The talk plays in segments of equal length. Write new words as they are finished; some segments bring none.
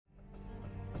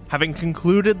Having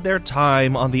concluded their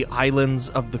time on the islands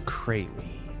of the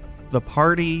Kraeli, the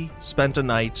party spent a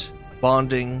night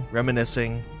bonding,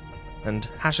 reminiscing, and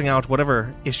hashing out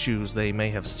whatever issues they may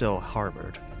have still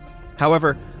harbored.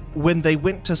 However, when they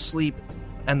went to sleep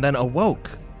and then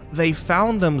awoke, they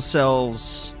found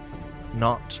themselves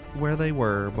not where they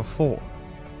were before.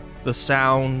 The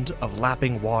sound of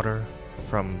lapping water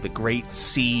from the great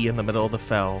sea in the middle of the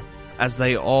fell as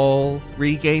they all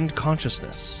regained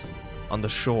consciousness on the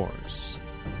shores.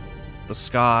 The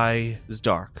sky is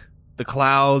dark, the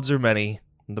clouds are many,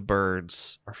 and the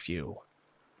birds are few.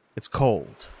 It's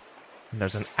cold, and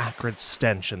there's an acrid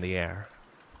stench in the air.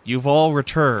 You've all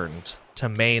returned to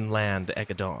mainland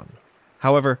Egadon.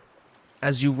 However,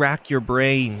 as you rack your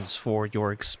brains for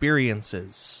your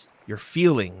experiences, your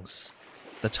feelings,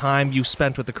 the time you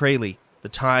spent with the Kraeli, the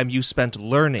time you spent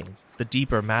learning the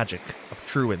deeper magic of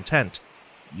true intent,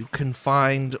 you can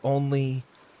find only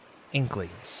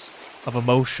inklings of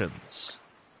emotions,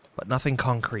 but nothing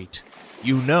concrete.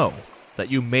 You know that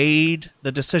you made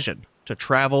the decision to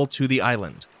travel to the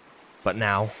island, but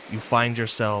now you find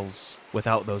yourselves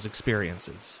without those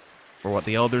experiences. For what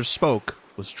the elders spoke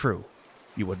was true.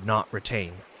 You would not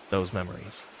retain those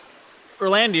memories.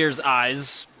 Erlandier's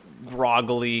eyes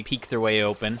groggily peek their way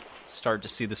open, start to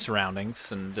see the surroundings,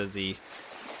 and as he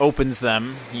opens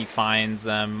them, he finds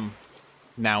them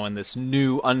now in this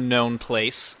new, unknown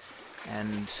place,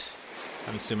 and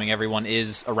I'm assuming everyone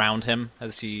is around him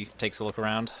as he takes a look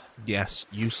around. Yes,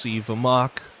 you see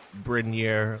Vamok,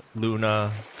 Brynir,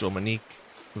 Luna, Dominique,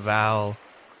 Val,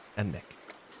 and Nick.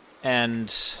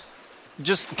 And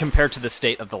just compared to the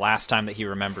state of the last time that he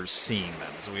remembers seeing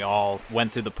them, as we all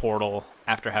went through the portal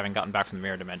after having gotten back from the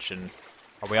mirror dimension,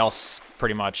 are we all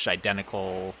pretty much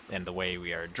identical in the way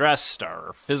we are dressed,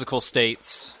 our physical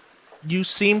states? You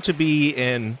seem to be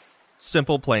in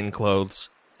simple plain clothes,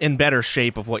 in better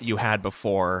shape of what you had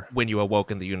before when you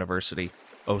awoke in the university,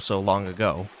 oh so long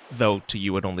ago, though to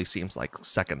you it only seems like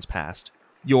seconds past.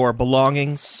 Your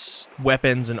belongings,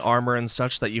 weapons, and armor and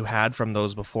such that you had from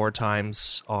those before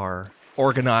times are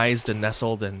organized and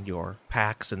nestled in your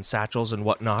packs and satchels and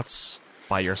whatnots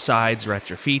by your sides or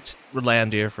at your feet.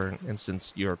 Erlandir, for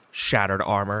instance, your shattered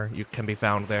armor you can be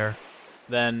found there.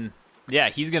 Then, yeah,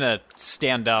 he's going to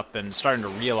stand up and starting to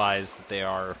realize that they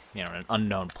are, in an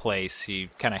unknown place. He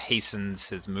kind of hastens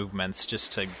his movements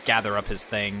just to gather up his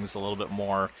things a little bit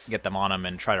more, get them on him,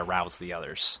 and try to rouse the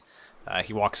others.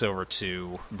 He walks over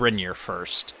to Brynir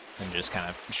first and just kind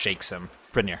of shakes him.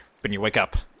 Brynir, wake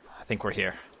up. I think we're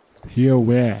here. Here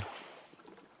where?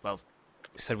 Well,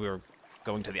 we said we were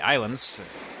going to the islands.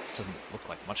 This doesn't look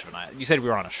like much of an island. You said we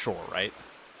were on a shore, right?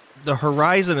 The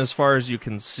horizon, as far as you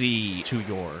can see to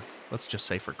your, let's just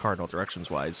say for cardinal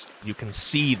directions-wise, you can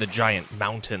see the giant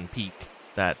mountain peak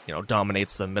that,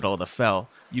 dominates the middle of the fell.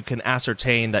 You can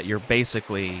ascertain that you're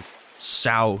basically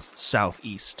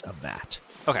southeast of that.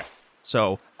 Okay.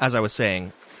 So, as I was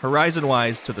saying,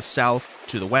 horizon-wise to the south,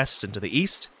 to the west, and to the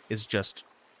east is just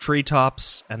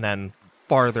treetops, and then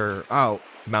farther out,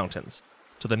 mountains.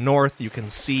 To the north, you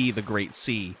can see the Great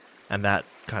Sea, and that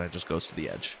kind of just goes to the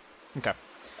edge. Okay.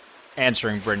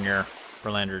 Answering Brynir,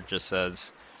 Erlander just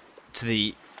says,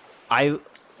 and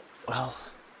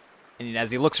as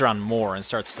he looks around more and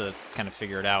starts to kind of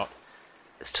figure it out,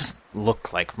 this doesn't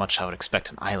look like much I would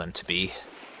expect an island to be.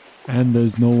 And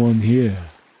there's no one here.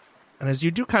 And as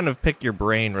you do kind of pick your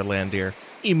brain, Erlandir,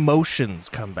 emotions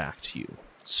come back to you.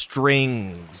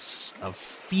 Strings of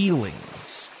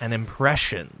feelings and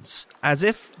impressions, as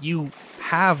if you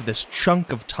have this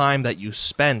chunk of time that you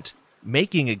spent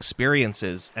making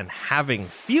experiences and having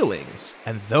feelings,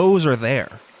 and those are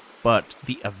there. But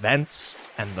the events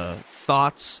and the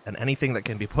thoughts and anything that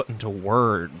can be put into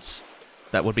words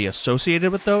that would be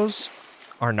associated with those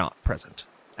are not present.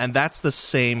 And that's the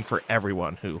same for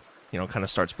everyone who, kind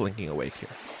of starts blinking awake here.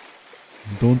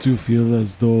 Don't you feel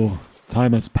as though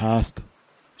time has passed?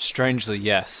 Strangely,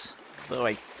 yes. Though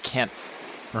I can't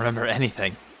remember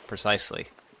anything precisely.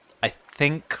 I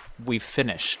think we've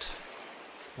finished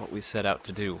what we set out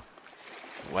to do.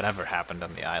 Whatever happened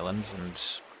on the islands, and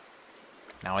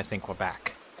now I think we're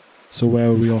back. So where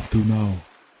are we off to now?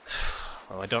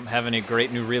 Well, I don't have any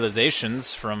great new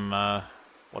realizations from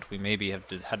what we maybe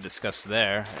had discussed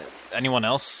there. Anyone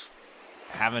else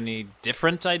have any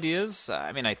different ideas?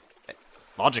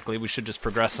 Logically, we should just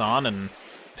progress on, and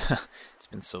it's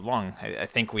been so long. I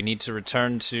think we need to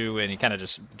return to, and he kind of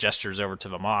just gestures over to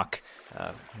Vamok,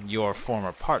 your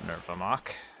former partner, Vamok.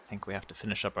 I think we have to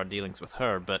finish up our dealings with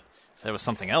her, but if there was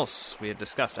something else we had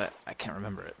discussed, I can't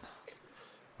remember it.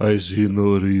 I see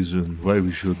no reason why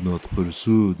we should not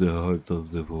pursue the heart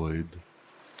of the void.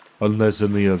 unless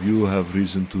any of you have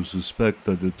reason to suspect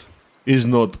that it is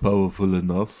not powerful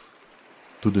enough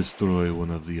to destroy one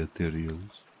of the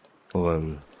Ethereals,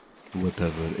 or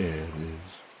whatever air is.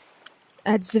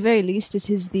 At the very least, it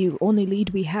is the only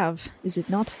lead we have, is it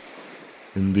not?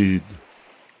 Indeed.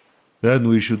 Then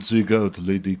we should seek out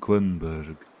Lady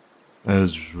Quenberg,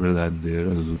 as Relandir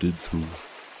alluded to.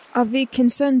 Are we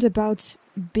concerned about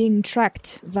being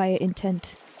tracked via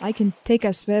intent? I can take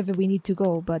us wherever we need to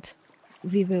go, but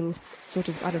we will sort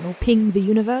of, ping the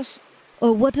universe?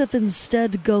 Or what if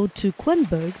instead go to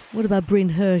Quenberg? What about bring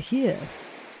her here?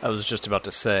 I was just about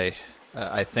to say,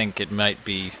 I think it might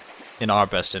be in our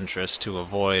best interest to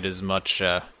avoid as much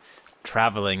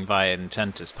traveling via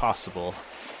intent as possible.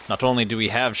 Not only do we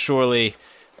have surely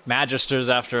magisters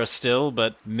after us still,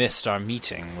 but missed our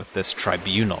meeting with this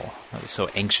tribunal that was so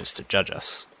anxious to judge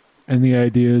us. Any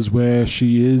ideas where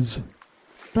she is?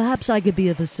 Perhaps I could be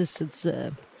of assistance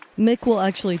there. Mick will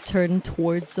actually turn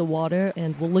towards the water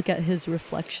and will look at his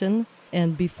reflection.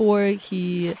 And before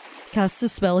he casts the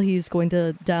spell, he's going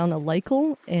to down a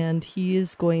Lycal, and he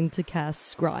is going to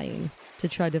cast Scrying to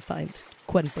try to find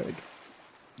Quenberg.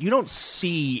 You don't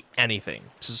see anything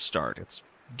to start. It's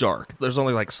dark. There's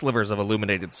only like slivers of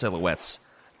illuminated silhouettes.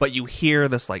 But you hear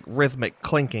this like rhythmic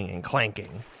clinking and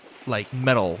clanking, like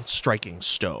metal striking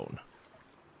stone.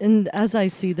 And as I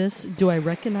see this, do I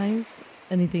recognize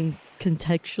anything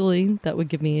contextually that would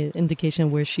give me an indication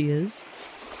of where she is?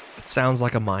 It sounds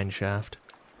like a mine shaft.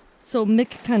 So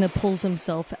Mick kind of pulls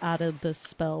himself out of the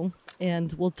spell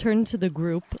and will turn to the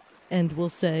group and will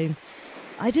say,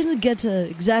 I didn't get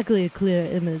exactly a clear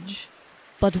image,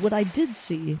 but what I did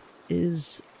see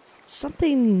is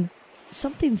something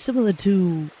similar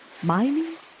to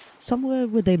mining? Somewhere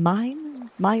where they mine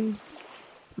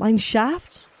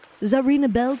shaft? Does that ring a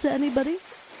bell to anybody?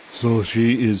 So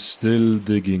she is still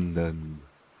digging then.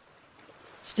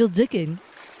 Still digging?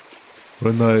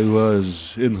 When I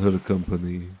was in her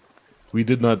company, we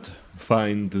did not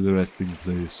find the resting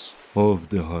place of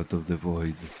the Heart of the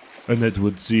Void, and it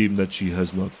would seem that she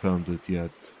has not found it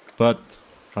yet. But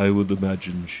I would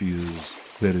imagine she is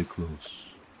very close.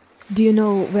 Do you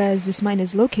know where this mine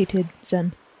is located,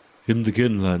 Zen? In the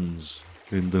Kinlands,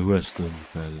 in the western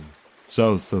realm,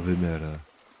 south of Imera.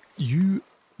 You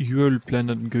all plan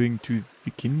on going to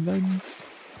the Kinlands?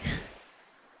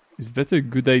 Is that a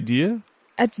good idea?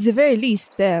 At the very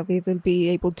least, there we will be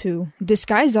able to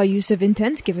disguise our use of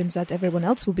intent, given that everyone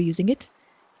else will be using it.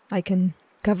 I can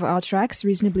cover our tracks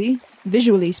reasonably,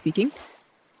 visually speaking.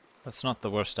 That's not the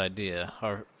worst idea.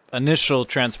 Our initial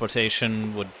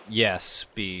transportation would, yes,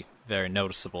 be very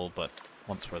noticeable, but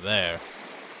once we're there,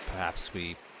 perhaps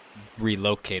we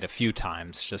relocate a few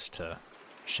times just to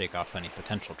shake off any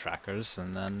potential trackers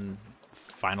and then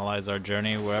finalize our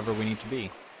journey wherever we need to be.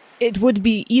 It would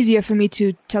be easier for me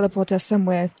to teleport us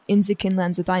somewhere in the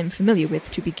Kinlands that I am familiar with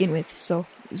to begin with, so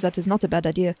that is not a bad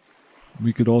idea.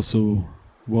 We could also,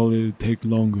 while it take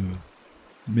longer,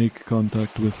 make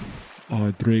contact with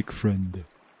our Drake friend.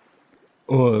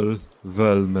 Or,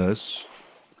 Valmes,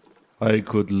 I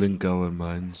could link our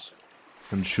minds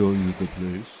and show you the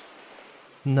place.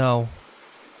 No.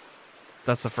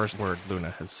 That's the first word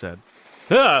Luna has said.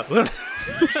 You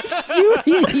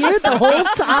hear the whole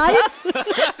time?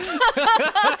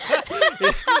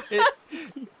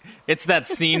 It's that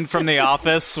scene from The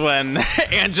Office when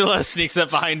Angela sneaks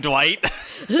up behind Dwight.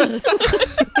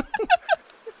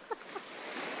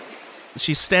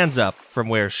 She stands up from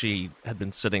where she had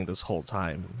been sitting this whole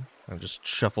time and just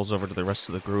shuffles over to the rest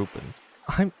of the group. And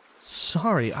I'm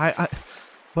sorry,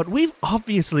 but we've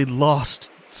obviously lost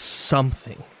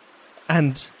something.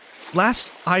 And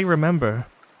last I remember,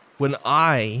 when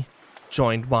I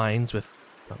joined minds with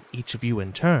each of you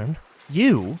in turn,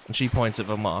 you, and she points at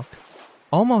Vamok,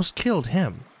 almost killed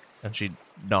him. And she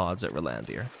nods at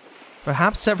Relandir.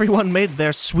 Perhaps everyone made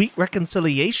their sweet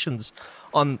reconciliations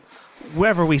on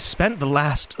wherever we spent the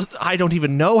last, I don't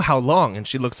even know how long. And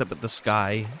she looks up at the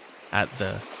sky, at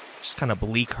the just kind of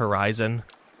bleak horizon.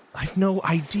 I've no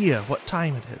idea what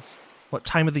time it is, what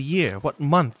time of the year, what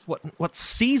month, what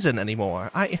season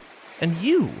anymore. And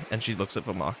you, and she looks at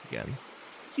Vamok again,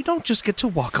 you don't just get to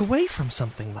walk away from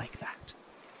something like that.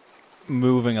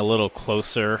 Moving a little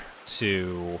closer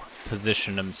to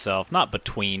position himself, not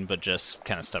between, but just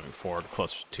kind of stepping forward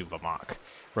closer to Vamok,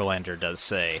 Relandir does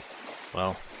say,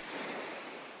 well,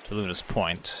 to Luna's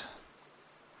point,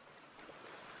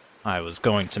 I was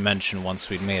going to mention once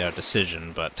we'd made our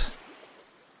decision, but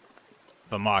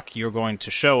Vamok, you're going to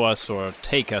show us or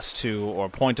take us to or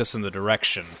point us in the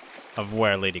direction of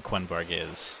where Lady Quenberg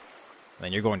is.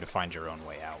 Then you're going to find your own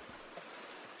way out.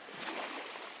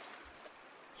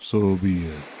 So be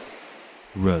it.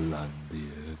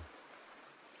 Rolandir.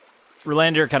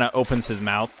 Rolandir kind of opens his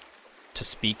mouth to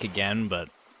speak again, but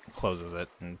closes it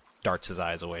and darts his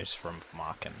eyes away from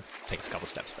Mock and takes a couple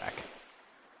steps back.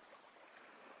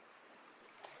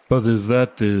 But if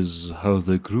that is how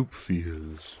the group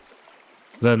feels,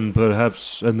 then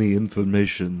perhaps any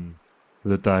information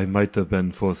that I might have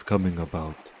been forthcoming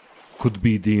about could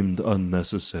be deemed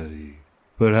unnecessary.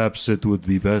 Perhaps it would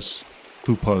be best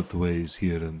to part ways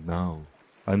here and now,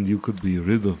 and you could be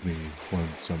rid of me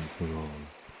once and for all.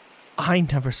 I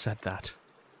never said that.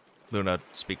 Luna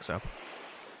speaks up.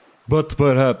 But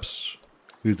perhaps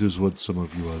it is what some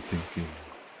of you are thinking.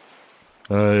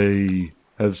 I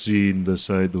have seen the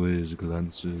sideways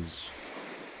glances.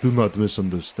 Do not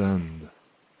misunderstand.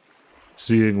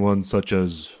 Seeing one such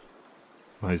as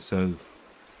myself,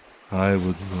 I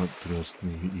would not trust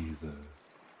me either.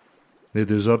 It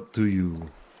is up to you.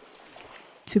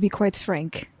 To be quite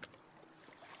frank,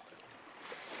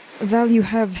 while you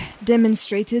have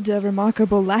demonstrated a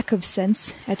remarkable lack of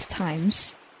sense at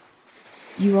times,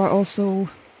 you are also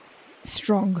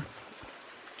strong.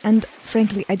 And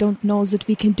frankly, I don't know that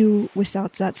we can do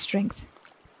without that strength.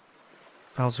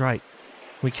 Val's right.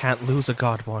 We can't lose a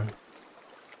Godborn.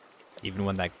 Even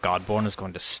when that Godborn is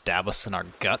going to stab us in our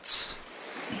guts?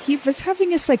 He was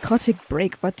having a psychotic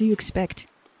break. What do you expect?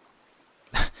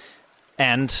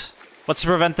 And what's to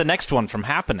prevent the next one from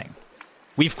happening?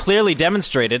 We've clearly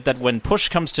demonstrated that when push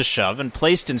comes to shove and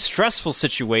placed in stressful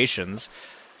situations,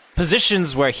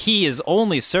 positions where he is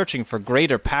only searching for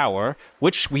greater power,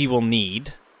 which we will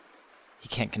need, he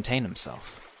can't contain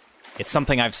himself. It's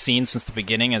something I've seen since the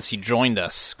beginning as he joined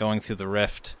us going through the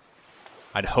rift.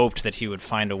 I'd hoped that he would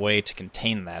find a way to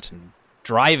contain that and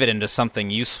drive it into something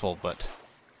useful, but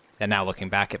and now looking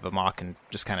back at Vamok and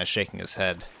just kind of shaking his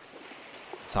head,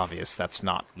 it's obvious that's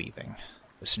not leaving.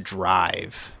 This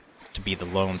drive to be the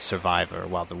lone survivor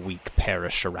while the weak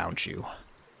perish around you.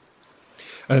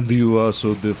 And you are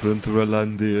so different,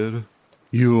 Rolandir.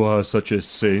 You are such a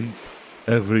saint.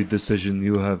 Every decision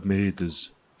you have made is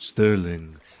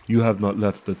sterling. You have not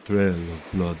left a trail of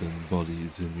blood and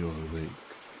bodies in your wake.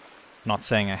 Not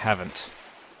saying I haven't,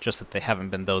 just that they haven't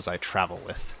been those I travel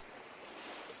with.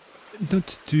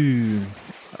 Not to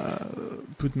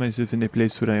put myself in a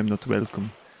place where I am not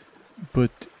welcome,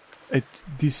 but at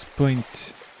this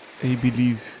point, I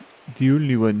believe the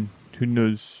only one who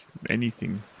knows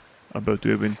anything about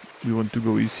where we want to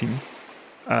go is him.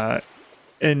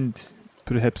 And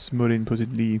perhaps more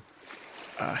importantly,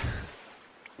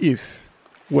 if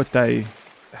what I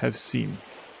have seen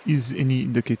is any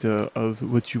indicator of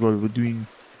what you all were doing,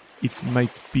 it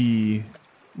might be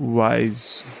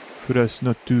wise for us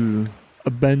not to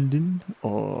abandon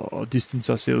or distance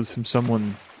ourselves from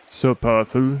someone so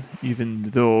powerful, even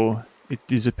though it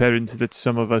is apparent that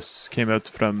some of us came out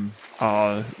from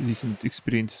our recent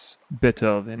experience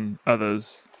better than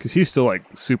others. Because he's still, like,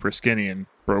 super skinny and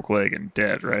broke leg and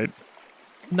dead, right?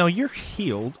 No, you're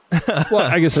healed. Well,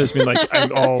 I guess I just mean, like,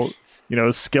 I'm all,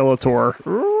 Skeletor.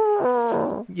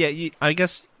 Yeah, I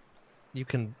guess you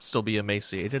can still be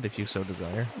emaciated if you so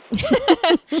desire.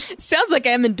 Sounds like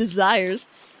I'm in desires.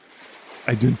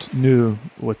 I don't know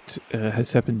what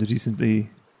has happened recently.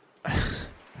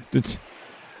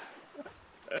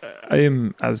 I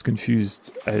am as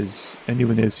confused as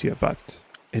anyone else here, but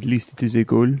at least it is a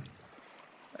goal.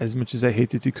 As much as I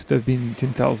hate it, it could have been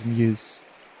 10,000 years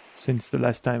since the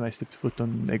last time I stepped foot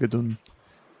on Megadon.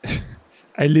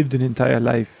 I lived an entire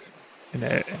life in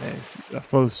a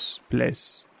false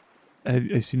place.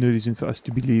 I see no reason for us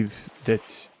to believe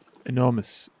that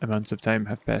enormous amounts of time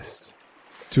have passed.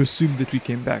 To assume that we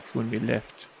came back when we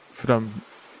left from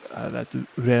that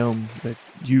realm that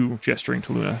you, gesturing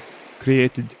to Luna,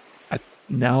 created at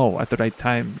the right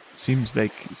time seems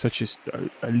like such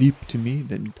a leap to me.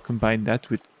 Then combine that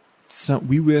with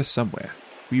we were somewhere.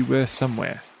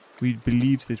 We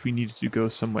believed that we needed to go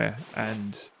somewhere,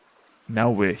 and now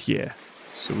we're here.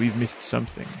 So we've missed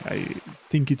something. I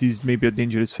think it is maybe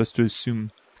dangerous for us to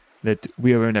assume that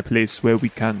we are in a place where we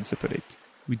can separate.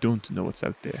 We don't know what's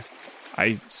out there.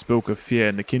 I spoke of fear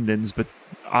in the Kinlands, but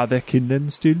are there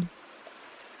Kinlands still?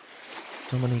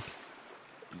 Dominique,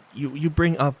 you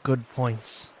bring up good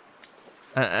points.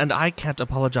 And I can't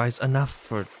apologize enough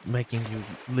for making you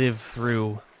live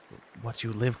through what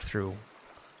you lived through.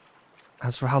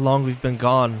 As for how long we've been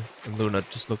gone, and Luna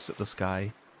just looks at the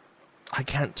sky, I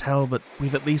can't tell, but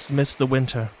we've at least missed the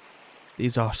winter.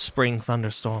 These are spring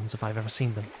thunderstorms, if I've ever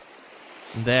seen them.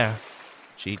 And there,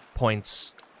 she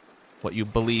points what you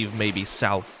believe may be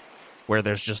south, where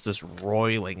there's just this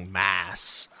roiling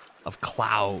mass of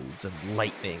clouds and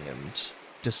lightning and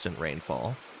distant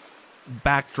rainfall.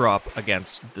 Backdrop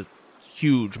against the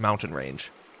huge mountain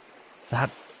range. That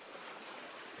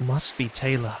must be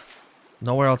Taylor.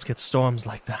 Nowhere else gets storms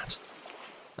like that.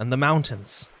 And the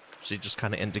mountains, she just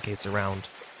kind of indicates around.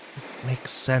 It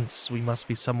makes sense. We must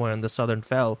be somewhere in the southern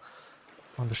fell,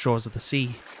 on the shores of the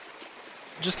sea.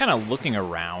 Just kind of looking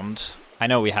around. I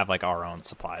know we have like our own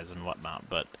supplies and whatnot,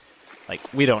 but like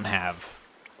we don't have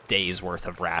days worth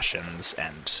of rations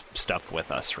and stuff with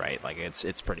us, right? Like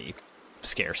it's pretty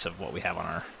scarce of what we have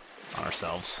on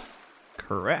ourselves.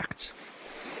 Correct.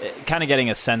 Kind of getting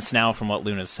a sense now from what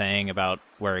Luna's saying about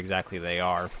where exactly they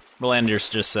are. Rolanders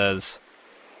just says,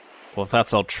 well, if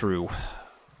that's all true,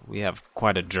 we have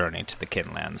quite a journey to the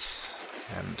Kinlands.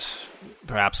 And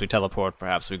perhaps we teleport,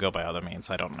 perhaps we go by other means,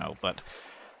 I don't know. But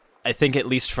I think at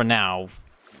least for now,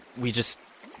 we just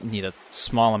need a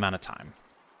small amount of time.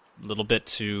 A little bit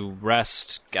to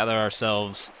rest, gather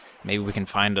ourselves. Maybe we can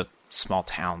find a small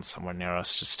town somewhere near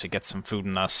us just to get some food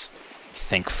in us.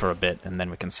 Think for a bit, and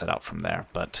then we can set out from there.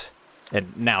 But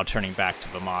and now turning back to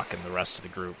Vamok and the rest of the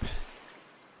group,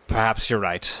 perhaps you're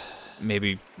right.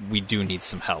 Maybe we do need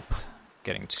some help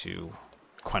getting to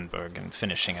Quenberg and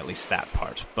finishing at least that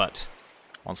part. But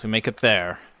once we make it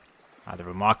there, either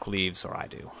Vamok leaves or I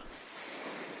do.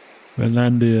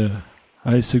 Relandia,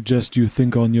 I suggest you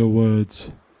think on your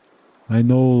words. I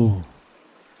know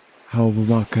how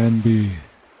Vamok can be,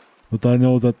 but I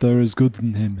know that there is good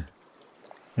in him.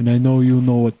 And I know you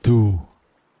know it too.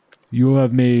 You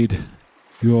have made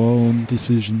your own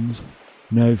decisions,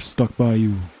 and I've stuck by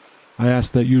you. I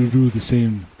ask that you do the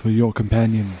same for your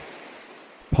companion.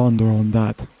 Ponder on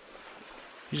that.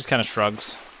 He just kind of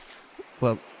shrugs.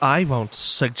 Well, I won't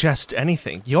suggest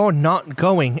anything. You're not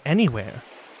going anywhere.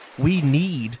 We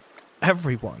need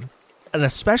everyone, and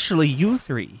especially you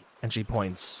three. And she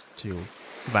points to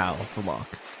Val, Vamok,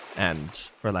 and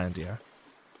Rolandia.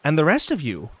 And the rest of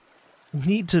you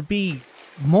need to be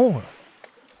more.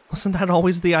 Wasn't that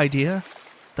always the idea?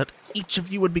 That each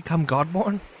of you would become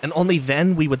Godborn, and only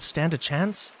then we would stand a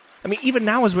chance? I mean, even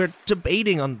now as we're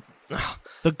debating on...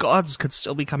 the gods could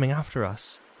still be coming after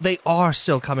us. They are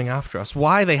still coming after us.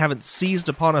 Why they haven't seized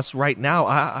upon us right now,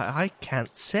 I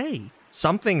can't say.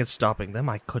 Something is stopping them,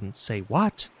 I couldn't say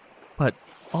what. But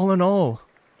all in all,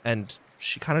 and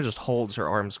she kind of just holds her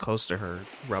arms close to her,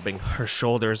 rubbing her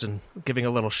shoulders and giving a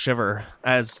little shiver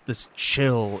as this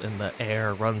chill in the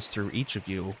air runs through each of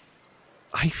you.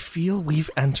 I feel we've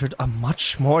entered a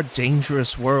much more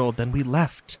dangerous world than we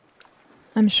left.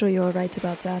 I'm sure you're right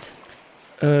about that.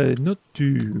 Not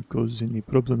to cause any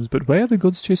problems, but why are the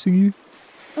gods chasing you?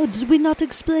 Oh, did we not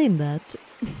explain that?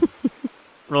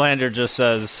 Rolander just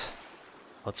says,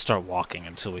 let's start walking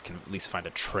until we can at least find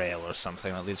a trail or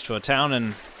something that leads to a town,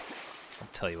 and I'll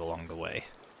tell you along the way.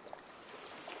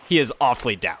 He is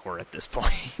awfully dour at this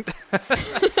point.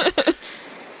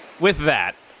 With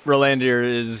that, Rolandir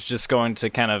is just going to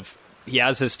kind of... He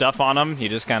has his stuff on him. He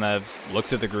just kind of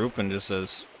looks at the group and just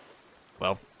says,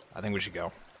 well, I think we should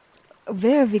go.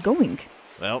 Where are we going?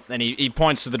 Well, and he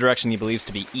points to the direction he believes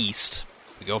to be east.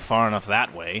 We go far enough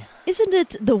that way. Isn't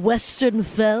it the Western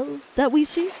Fell that we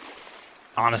see?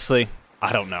 Honestly,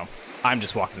 I don't know. I'm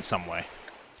just walking some way.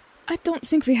 I don't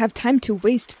think we have time to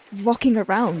waste walking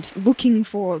around, looking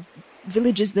for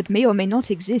villages that may or may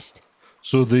not exist.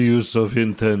 So the use of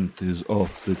intent is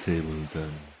off the table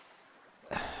then.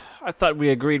 I thought we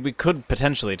agreed we could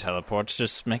potentially teleport,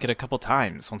 just make it a couple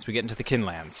times once we get into the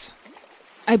Kinlands.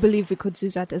 I believe we could do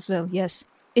that as well, yes.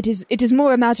 It is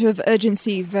more a matter of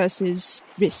urgency versus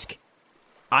risk.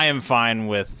 I am fine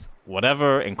with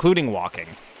whatever, including walking,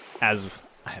 as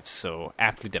I have so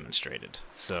aptly demonstrated.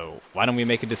 So why don't we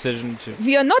make a decision to...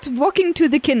 We are not walking to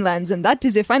the Kinlands, and that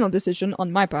is a final decision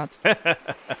on my part.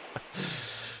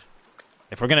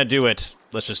 If we're gonna do it,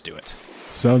 let's just do it.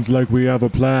 Sounds like we have a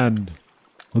plan.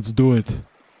 Let's do it.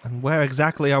 And where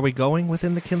exactly are we going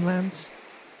within the Kinlands?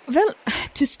 Well,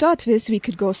 to start with, we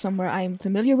could go somewhere I'm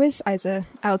familiar with, either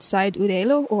outside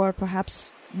Udelo or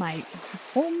perhaps my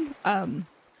home.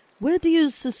 Where do you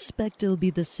suspect it'll be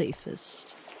the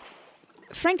safest?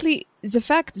 Frankly, the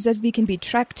fact that we can be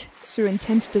tracked through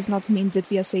intent does not mean that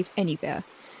we are safe anywhere.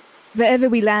 Wherever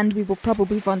we land, we will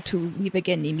probably want to leave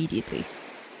again immediately.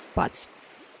 But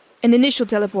an initial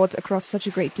teleport across such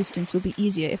a great distance will be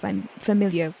easier if I'm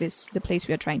familiar with the place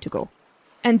we are trying to go.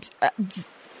 And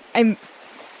I'm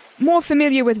more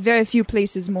familiar with very few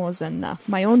places more than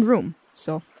my own room,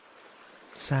 so...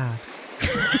 Sad.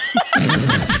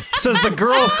 Says the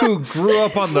girl who grew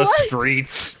up on the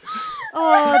streets.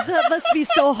 Oh, that must be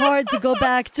so hard to go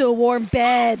back to a warm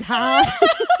bed, huh?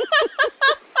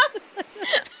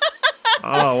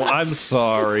 Oh, I'm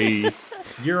sorry.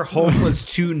 Your home was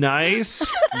too nice?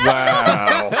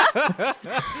 Wow.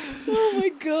 Oh my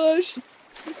gosh.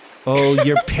 Oh,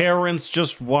 your parents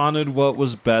just wanted what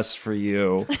was best for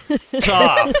you.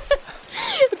 Tough.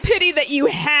 Pity that you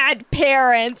had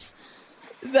parents.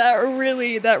 That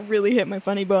really hit my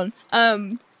funny bone.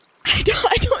 I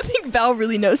don't think Val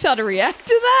really knows how to react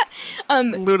to that.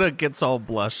 Luna gets all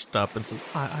blushed up and says,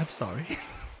 I'm sorry.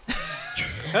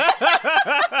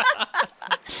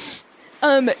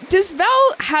 Does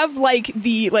Val have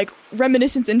the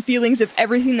reminiscence and feelings of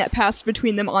everything that passed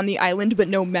between them on the island, but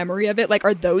no memory of it? Like,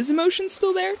 are those emotions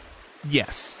still there?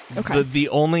 Yes. Okay. The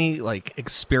only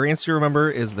experience you remember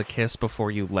is the kiss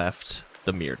before you left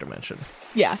the mirror dimension.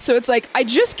 Yeah. So it's like I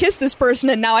just kissed this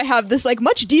person, and now I have this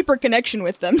much deeper connection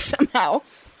with them somehow.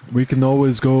 We can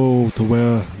always go to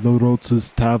where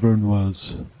Lorotz's tavern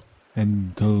was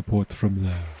and teleport from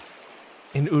there.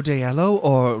 In Udeello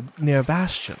or near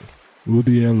Bastion?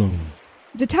 Udiello.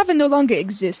 The tavern no longer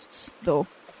exists, though.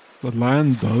 The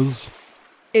land does.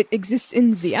 It exists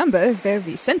in the Amber, where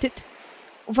we sent it.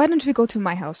 Why don't we go to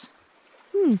my house?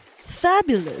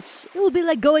 Fabulous. It'll be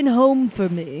like going home for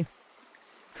me.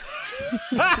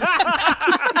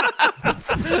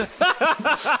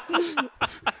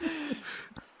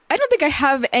 I don't think I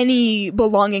have any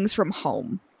belongings from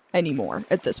home anymore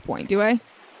at this point, do I?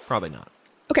 Probably not.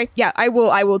 Okay, yeah, I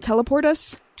will teleport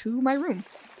us to my room.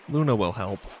 Luna will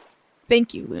help.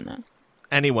 Thank you, Luna.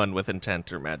 Anyone with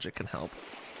intent or magic can help.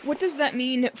 What does that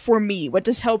mean for me? What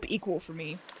does help equal for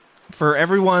me? For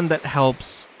everyone that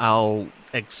helps, I'll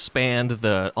expand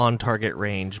the on-target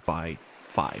range by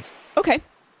 5. Okay.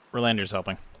 Rolander's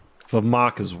helping. The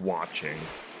mock is watching.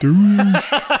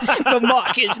 The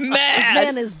mock is mad. This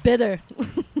man is bitter.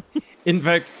 In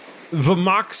fact, the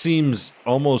mock seems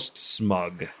almost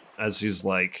smug as he's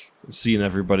seeing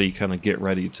everybody kind of get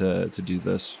ready to do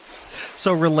this.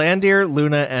 So Rolandir,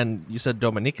 Luna, and you said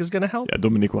Dominique is going to help? Yeah,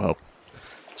 Dominique will help.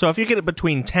 So if you get it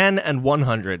between 10 and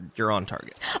 100, you're on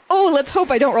target. Oh, let's hope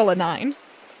I don't roll a 9.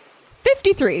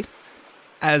 53.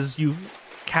 As you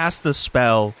cast the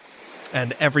spell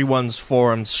and everyone's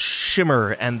forms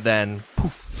shimmer and then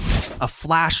poof, a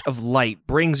flash of light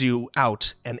brings you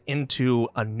out and into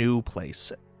a new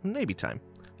place. Maybe time.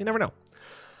 You never know.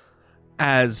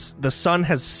 As the sun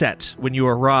has set when you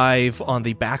arrive on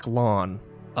the back lawn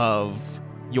of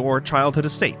your childhood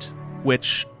estate,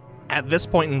 which at this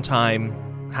point in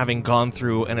time, having gone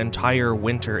through an entire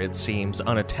winter, it seems,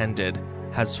 unattended,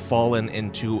 has fallen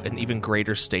into an even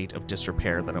greater state of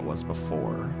disrepair than it was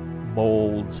before.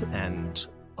 Mold and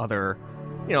other,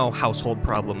 household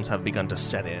problems have begun to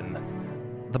set in.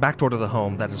 The back door to the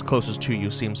home that is closest to you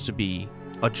seems to be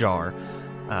ajar,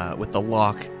 with the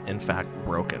lock, in fact,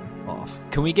 broken off.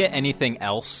 Can we get anything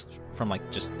else from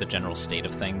just the general state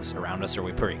of things around us, or are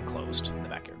we pretty enclosed in the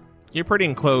backyard? You're pretty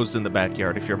enclosed in the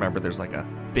backyard. If you remember, there's a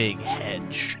big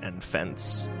hedge and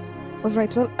fence. All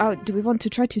right, well, do we want to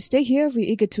try to stay here? We're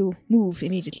eager to move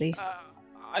immediately.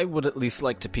 I would at least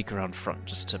like to peek around front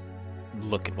just to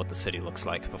look at what the city looks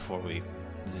like before we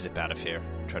zip out of here.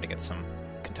 Try to get some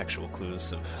contextual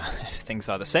clues of if things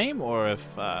are the same or if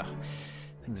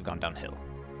things have gone downhill.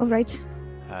 All right.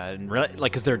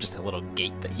 Is there just a little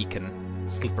gate that he can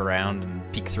slip around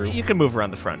and peek through? You can move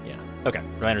around the front, yeah. Okay,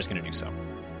 Rylander's going to do so.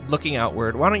 Looking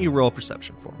outward, why don't you roll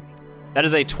perception for me? That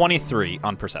is a 23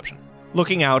 on perception.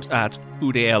 Looking out at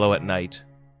Udeello at night,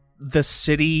 the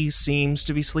city seems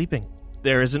to be sleeping.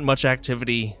 There isn't much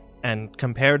activity, and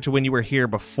compared to when you were here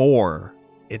before,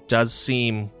 it does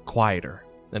seem quieter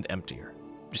and emptier.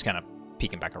 Just kind of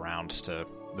peeking back around to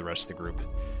the rest of the group.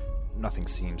 Nothing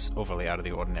seems overly out of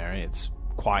the ordinary. It's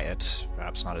quiet,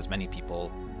 perhaps not as many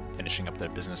people finishing up their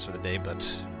business for the day, but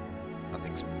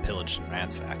nothing's pillaged and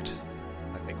ransacked.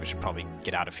 I think we should probably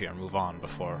get out of here and move on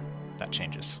before that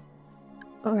changes.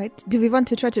 All right. Do we want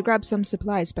to try to grab some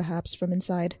supplies, perhaps, from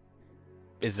inside?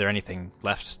 Is there anything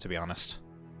left, to be honest?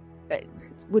 It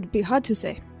would be hard to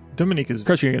say. Dominique is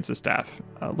crouching against the staff,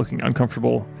 looking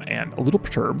uncomfortable and a little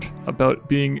perturbed about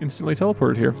being instantly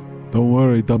teleported here. Don't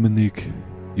worry, Dominique.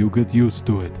 You get used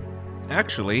to it.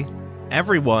 Actually,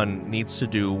 everyone needs to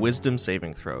do wisdom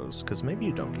saving throws, because maybe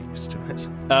you don't get used to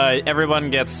it.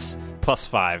 Everyone gets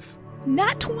 +5.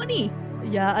 Nat 20.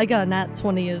 Yeah, I got a nat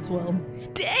 20 as well.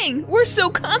 Dang, we're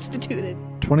so constituted.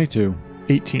 22.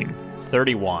 18.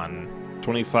 31.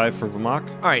 25 for Vamok.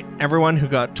 All right, everyone who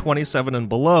got 27 and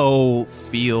below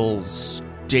feels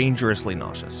dangerously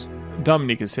nauseous.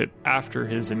 Dominique is hit after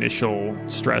his initial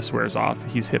stress wears off.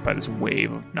 He's hit by this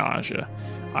wave of nausea,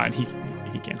 and he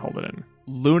can't hold it in.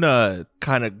 Luna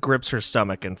kind of grips her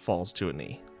stomach and falls to a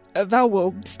knee. Val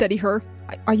will steady her.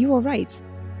 Are you all right?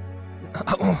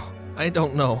 I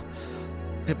don't know.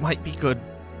 it might be good.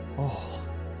 Oh,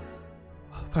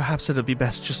 perhaps it'd be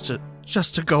best just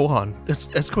to go on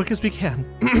as quick as we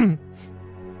can.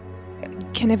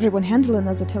 Can everyone handle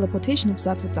another teleportation if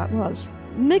that's what that was?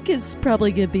 Mick is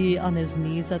probably going to be on his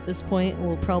knees at this point and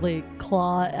will probably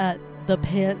claw at the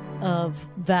pant of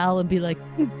Val and be like,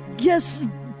 yes,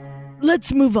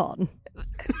 let's move on.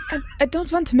 I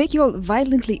don't want to make you all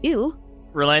violently ill.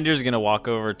 Rolandir's gonna walk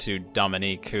over to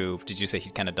Dominique, who, did you say he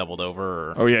kind of doubled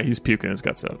over? Or, Oh yeah, he's puking his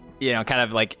guts out. you know, kind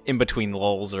of like in between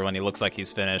lulls, or when he looks like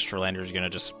he's finished, Rolandir's gonna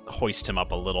just hoist him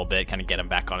up a little bit, kind of get him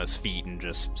back on his feet and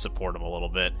just support him a little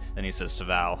bit. Then he says to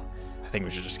Val, I think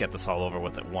we should just get this all over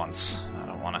with at once. I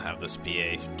don't want to have this be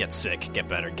a get sick, get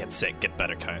better, get sick, get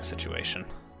better kind of situation.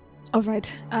 All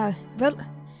right. Well,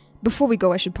 before we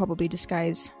go, I should probably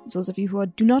disguise those of you who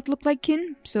do not look like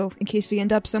kin, so in case we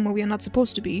end up somewhere we are not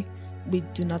supposed to be, we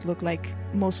do not look like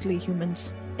mostly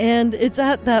humans. And it's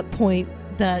at that point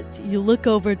that you look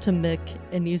over to Mick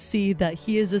and you see that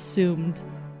he has assumed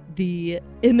the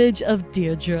image of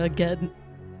Deirdre again.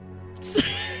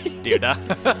 Deirdre.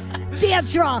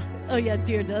 Deirdre! Oh yeah,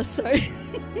 Deirdre, sorry.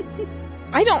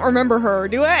 I don't remember her,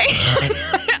 do I?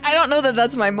 I don't know that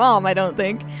that's my mom, I don't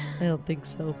think. I don't think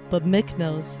so, but Mick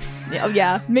knows. Yeah, oh,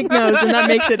 yeah, Mick knows, and that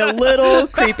makes it a little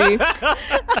creepy.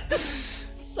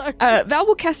 Sorry. Val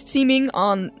will cast Seeming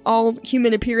on all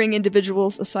human-appearing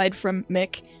individuals aside from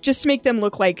Mick, just to make them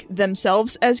look like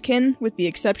themselves as kin, with the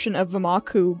exception of Vamok,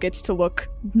 who gets to look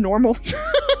normal.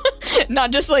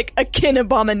 Not just like a kin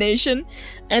abomination.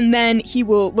 And then he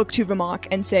will look to Vamok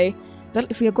and say, well,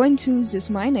 if we are going to this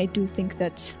mine, I do think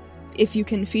that if you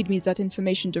can feed me that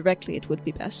information directly, it would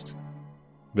be best.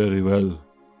 Very well.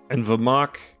 And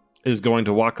Vamok is going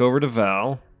to walk over to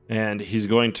Val, and he's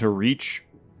going to reach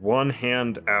one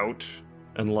hand out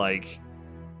and, like,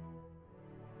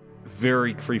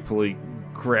 very creepily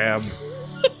grab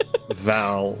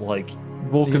Val, like...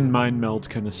 Vulcan mind meld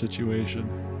kind of situation.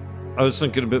 I was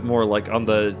thinking a bit more like on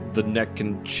the neck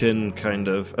and chin, kind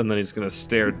of, and then he's going to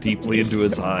stare deeply into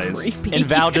his eyes. Creepy. And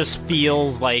Val just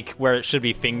feels like where it should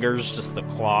be fingers, just the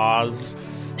claws.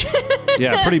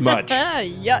 Yeah, pretty much.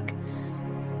 Yuck.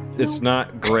 It's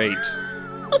not great.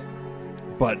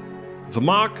 But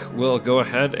Vamok will go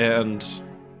ahead and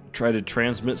try to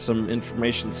transmit some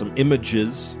information, some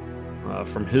images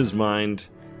from his mind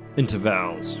into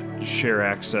Val's to share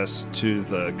access to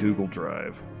the Google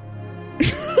Drive.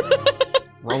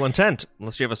 Roll intent,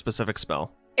 unless you have a specific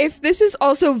spell. If this is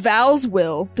also Val's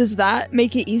will, does that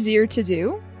make it easier to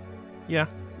do? Yeah.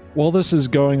 While this is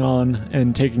going on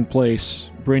and taking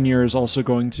place, Brynir is also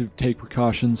going to take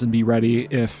precautions and be ready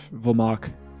if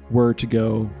Vamok were to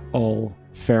go all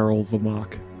feral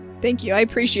Vamok. Thank you, I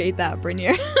appreciate that,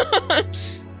 Brynir.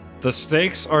 The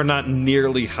stakes are not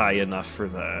nearly high enough for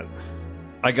that.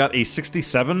 I got a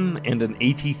 67 and an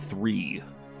 83.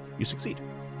 You succeed.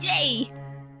 Yay!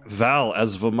 Val,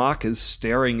 as Vamok is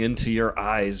staring into your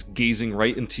eyes, gazing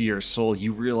right into your soul,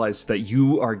 you realize that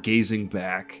you are gazing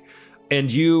back.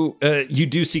 And you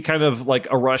do see kind of like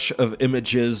a rush of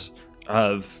images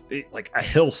of like a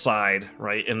hillside,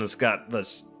 right? And it's got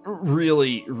this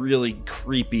really, really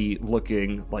creepy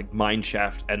looking like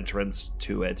mineshaft entrance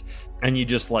to it. And you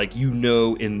just like, you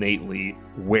know innately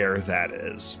where that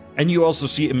is. And you also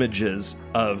see images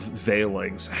of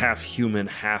Veilings, half human,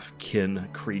 half kin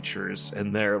creatures.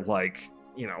 And they're like,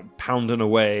 you know, pounding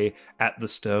away at the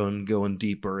stone, going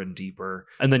deeper and deeper.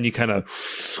 And then you kind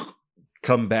of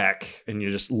come back and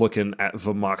you're just looking at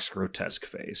Vamok's grotesque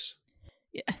face.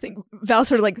 Yeah, I think Val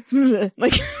sort of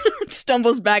like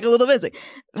stumbles back a little bit. It's like,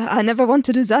 I never want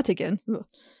to do that again.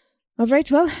 All right,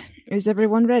 well, is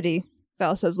everyone ready?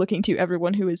 Val says, looking to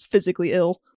everyone who is physically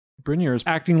ill. Brynir is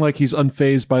acting like he's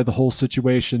unfazed by the whole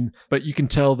situation, but you can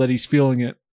tell that he's feeling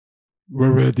it.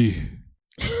 We're ready.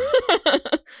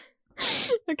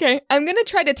 Okay, I'm gonna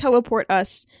try to teleport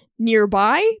us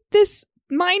nearby this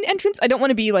mine entrance. I don't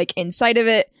want to be like inside of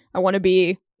it. I want to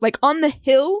be like on the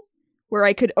hill where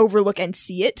I could overlook and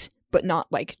see it, but not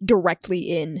like directly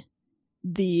in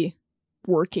the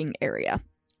working area.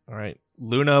 All right.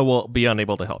 Luna will be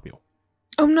unable to help you.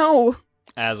 Oh no!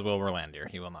 As will Rolandir.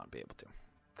 He will not be able to,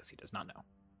 because he does not know.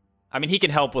 I mean, he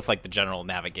can help with like the general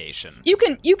navigation. You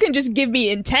can just give me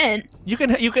intent. You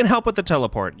can help with the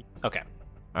teleport. Okay.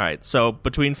 All right. So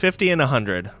between 50 and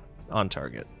 100 on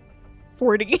target.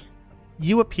 40.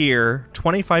 You appear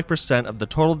 25% of the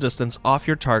total distance off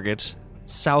your target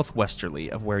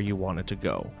southwesterly of where you wanted to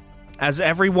go. As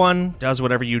everyone does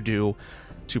whatever you do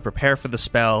to prepare for the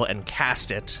spell and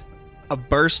cast it, a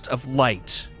burst of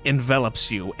light envelops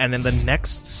you, and in the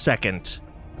next second,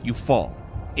 you fall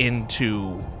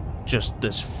into just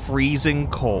this freezing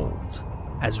cold.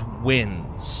 as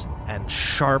winds and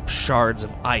sharp shards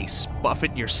of ice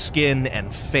buffet your skin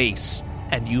and face,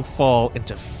 and you fall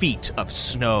into feet of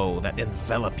snow that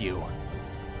envelop you.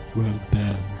 Well,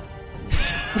 damn.